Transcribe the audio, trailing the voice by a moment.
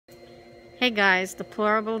Hey guys,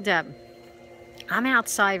 Deplorable Deb. I'm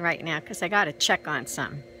outside right now because I got to check on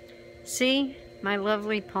something. See my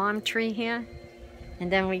lovely palm tree here?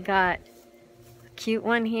 And then we got a cute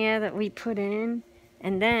one here that we put in.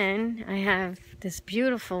 And then I have this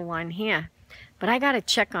beautiful one here. But I got to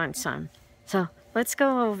check on some. So let's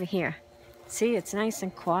go over here. See, it's nice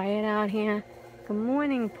and quiet out here. Good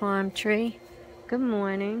morning, palm tree. Good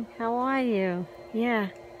morning. How are you? Yeah.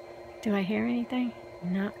 Do I hear anything?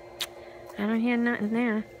 No. I don't hear nothing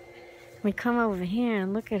there. We come over here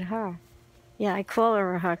and look at her. Yeah, I call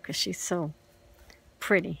her because she's so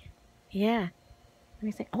pretty. Yeah. Let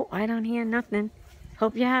me think. Oh, I don't hear nothing.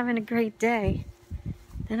 Hope you're having a great day.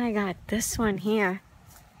 Then I got this one here.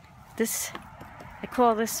 I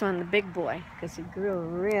call this one the big boy because he grew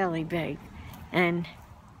really big. And,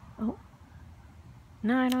 oh,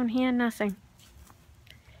 no, I don't hear nothing.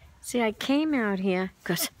 See, I came out here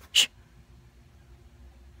because,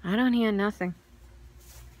 I don't hear nothing.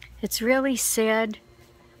 It's really sad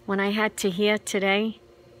when I had to hear today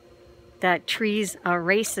that trees are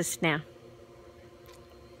racist now.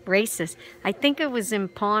 Racist. I think it was in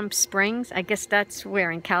Palm Springs. I guess that's where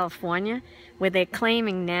in California, where they're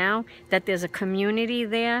claiming now that there's a community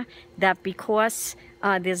there that because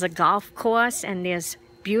there's a golf course and there's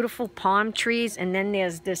beautiful palm trees, and then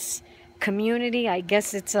there's this community, I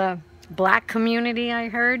guess it's a black community, I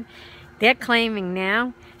heard. They're claiming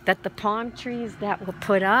now that the palm trees that were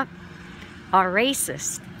put up are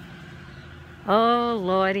racist. Oh,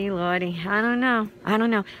 lordy, lordy. I don't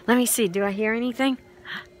know. Let me see. Do I hear anything?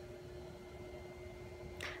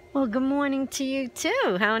 Well, good morning to you,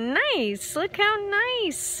 too. How nice. Look how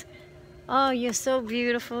nice. Oh, you're so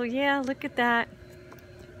beautiful. Yeah, look at that.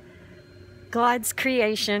 God's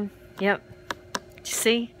creation. Yep.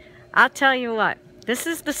 See? I'll tell you what. This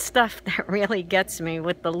is the stuff that really gets me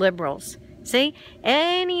with the liberals. See,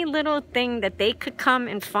 any little thing that they could come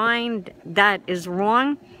and find that is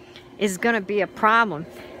wrong is going to be a problem.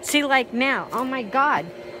 See, like now, oh my God,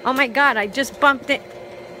 I just bumped it.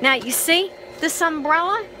 Now, you see this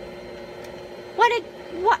umbrella?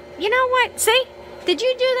 You know what? See, did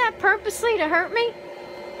you do that purposely to hurt me?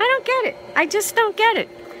 I don't get it. I just don't get it.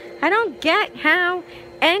 I don't get how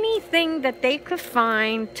anything that they could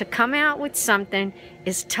find to come out with something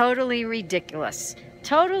is totally ridiculous.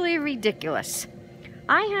 Totally ridiculous.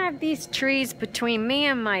 I have these trees between me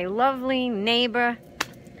and my lovely neighbor.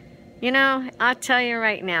 You know, I'll tell you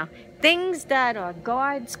right now, things that are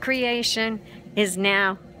God's creation is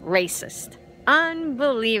now racist.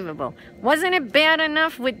 Unbelievable. Wasn't it bad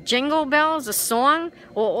enough with Jingle Bells, a song,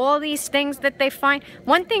 or all these things that they find?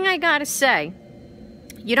 One thing I gotta say,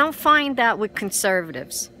 you don't find that with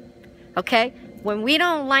conservatives, okay? When we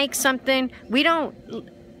don't like something, we don't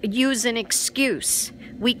use an excuse.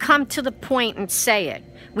 We come to the point and say it.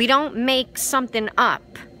 We don't make something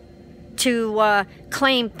up to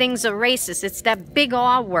claim things are racist. It's that big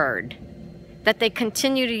R word that they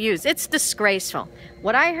continue to use. It's disgraceful.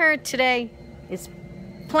 What I heard today is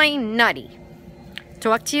plain nutty.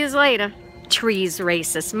 Talk to you later. Trees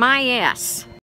racist. My ass.